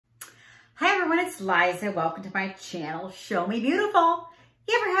Hi everyone, it's Liza. Welcome to my channel, Show Me Beautiful.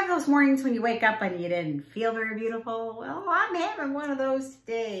 You ever have those mornings when you wake up and you didn't feel very beautiful? Well, I'm having one of those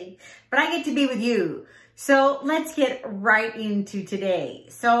today, but I get to be with you. So let's get right into today.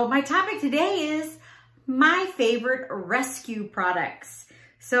 So my topic today is my favorite rescue products.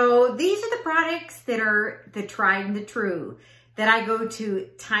 So these are the products that are the tried and the true that I go to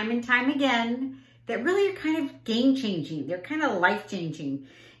time and time again that really are kind of game changing. They're kind of life changing.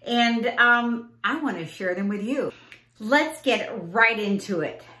 And I want to share them with you. Let's get right into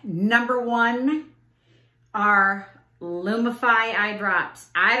it. Number one are Lumify Eye Drops.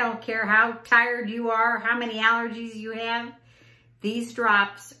 I don't care how tired you are, how many allergies you have. These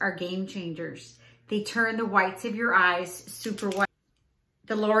drops are game changers. They turn the whites of your eyes super white.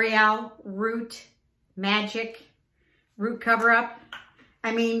 The L'Oreal Root Magic Root Coverup.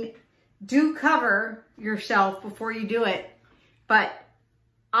 I mean, do cover yourself before you do it. But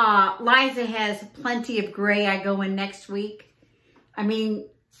Liza has plenty of gray. I go in next week. I mean,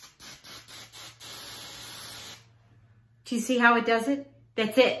 do you see how it does it?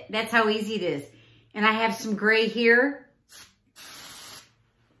 That's it. That's how easy it is. And I have some gray here.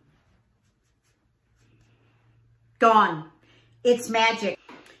 Gone. It's magic.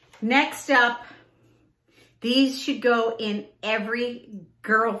 Next up, these should go in every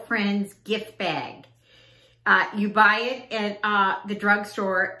girlfriend's gift bag. You buy it at the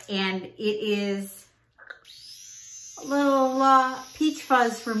drugstore, and it is a little peach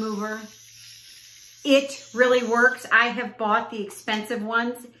fuzz remover. It really works. I have bought the expensive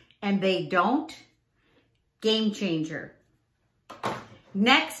ones, and they don't. Game changer.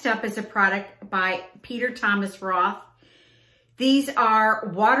 Next up is a product by Peter Thomas Roth. These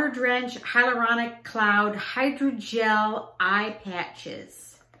are Water Drench Hyaluronic Cloud Hydragel Eye Patches.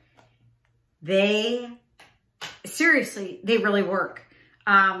 Seriously, they really work.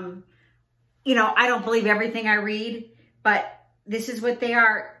 You know, I don't believe everything I read, but this is what they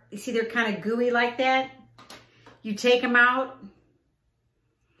are. You see, they're kind of gooey like that. You take them out,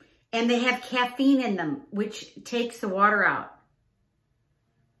 and they have caffeine in them, which takes the water out.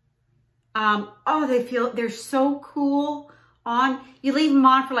 Oh, they're so cool on. You leave them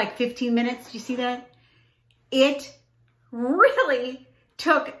on for like 15 minutes. Do you see that? It really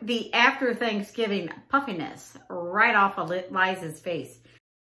took the after Thanksgiving puffiness right off of Liza's face.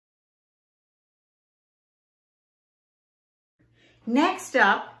 Next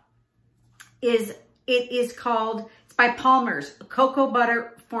up it's by Palmer's, Cocoa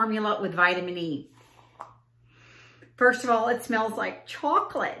Butter Formula with Vitamin E. First of all, it smells like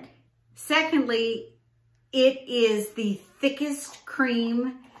chocolate. Secondly, it is the thickest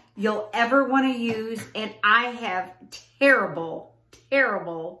cream you'll ever want to use, and I have terrible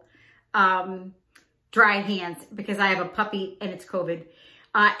dry hands because I have a puppy and it's COVID.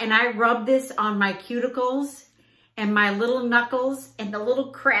 And I rub this on my cuticles and my little knuckles and the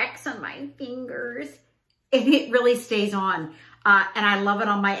little cracks on my fingers, and it really stays on. And I love it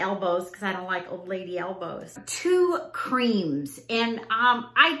on my elbows because I don't like old lady elbows. 2 creams, and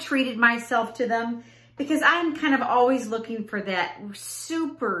I treated myself to them because I'm kind of always looking for that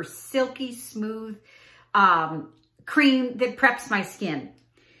super silky smooth cream that preps my skin.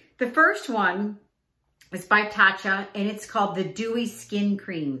 The first one is by Tatcha, and it's called the Dewy Skin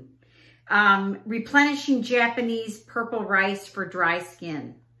Cream. Replenishing Japanese purple rice for dry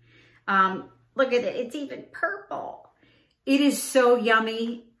skin. Look at it, it's even purple. It is so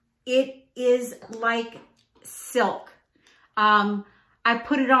yummy. It is like silk. I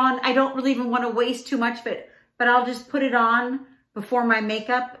put it on. I don't really even want to waste too much, but I'll just put it on before my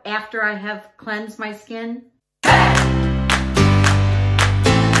makeup after I have cleansed my skin.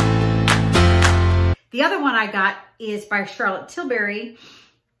 The other one I got is by Charlotte Tilbury,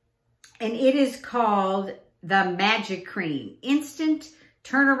 and it is called the Magic Cream Instant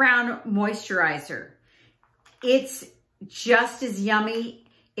Turnaround Moisturizer. It's just as yummy.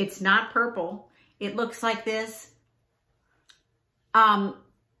 It's not purple. It looks like this.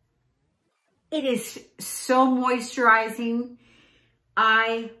 It is so moisturizing.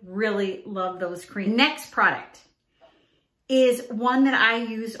 I really love those creams. Next product is one that I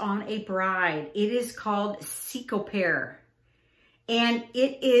use on a bride. It is called Cicapair, and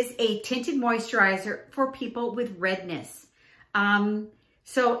it is a tinted moisturizer for people with redness.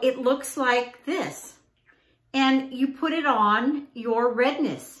 So it looks like this, and you put it on your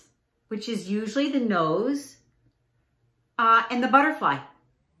redness, which is usually the nose and the butterfly.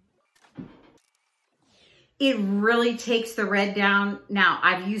 It really takes the red down. Now,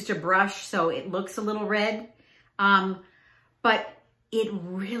 I've used a brush, so it looks a little red, but it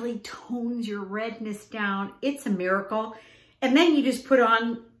really tones your redness down. It's a miracle. And then you just put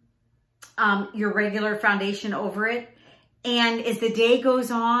on your regular foundation over it. And as the day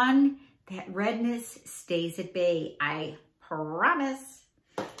goes on, that redness stays at bay. I promise.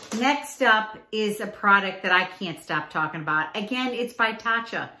 Next up is a product that I can't stop talking about. Again, it's by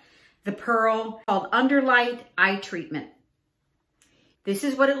Tatcha. The Pearl, called Underlight Eye Treatment. This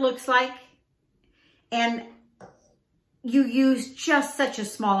is what it looks like. And you use just such a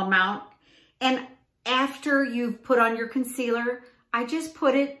small amount. And after you've put on your concealer, I just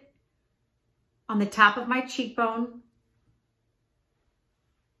put it on the top of my cheekbone.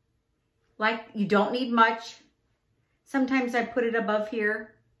 Like, you don't need much. Sometimes I put it above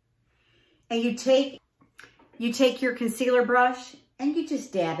here. And you take your concealer brush and you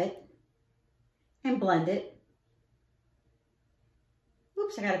just dab it and blend it.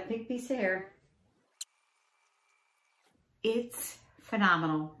 Oops, I got a big piece of hair. It's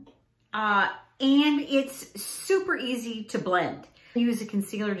phenomenal. And it's super easy to blend. I use a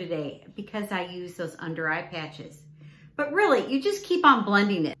concealer today because I use those under eye patches. But really, you just keep on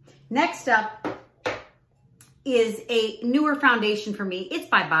blending it. Next up is a newer foundation for me. It's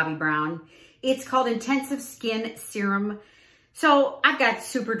by Bobbi Brown. It's called Intensive Skin Serum. So I've got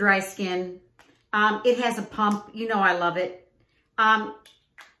super dry skin. It has a pump. You know I love it.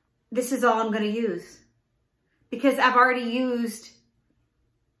 This is all I'm going to use because I've already used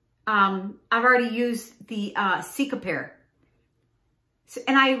the Cicapair. So,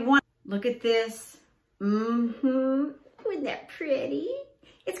 and I want, look at this. Isn't that pretty?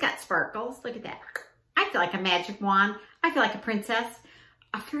 It's got sparkles. Look at that. I feel like a magic wand. I feel like a princess.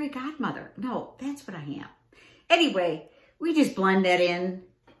 A fairy godmother. No, that's what I am. Anyway, we just blend that in.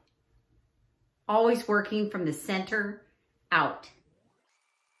 Always working from the center out.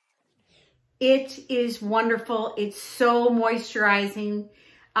 It is wonderful. It's so moisturizing.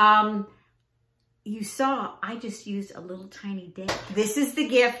 You saw, I just used a little tiny dab. This is the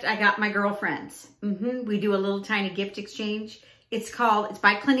gift I got my girlfriends. We do a little tiny gift exchange. It's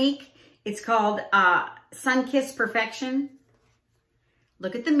by Clinique. It's called Sunkissed Perfection.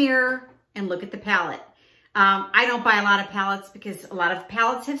 Look at the mirror and look at the palette. I don't buy a lot of palettes because a lot of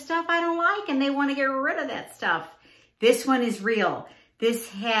palettes have stuff I don't like and they want to get rid of that stuff. This one is real. This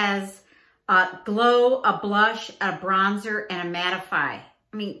has a glow, a blush, a bronzer, and a mattify.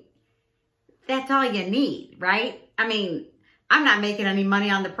 I mean, that's all you need, right? I mean, I'm not making any money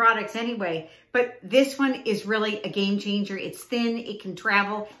on the products anyway, but this one is really a game changer. It's thin, it can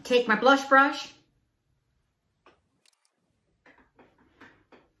travel. Take my blush brush.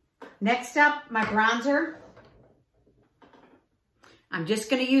 Next up, my bronzer. I'm just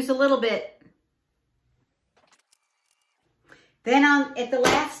going to use a little bit. Then at the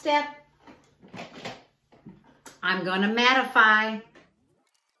last step, I'm going to mattify.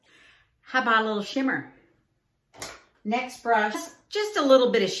 How about a little shimmer? Next brush, just a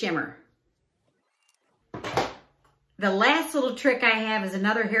little bit of shimmer. The last little trick I have is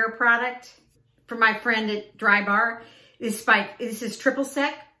another hair product from my friend at Drybar. This is triple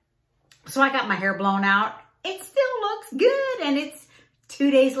sec. So I got my hair blown out. It still looks good and it's 2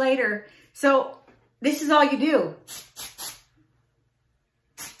 days later. So this is all you do.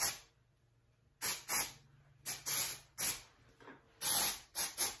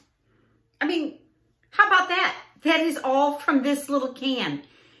 I mean, how about that? That is all from this little can.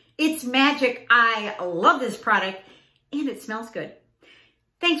 It's magic. I love this product and it smells good.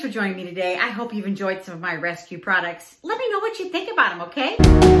 Thanks for joining me today. I hope you've enjoyed some of my rescue products. Let me know what you think about them, okay?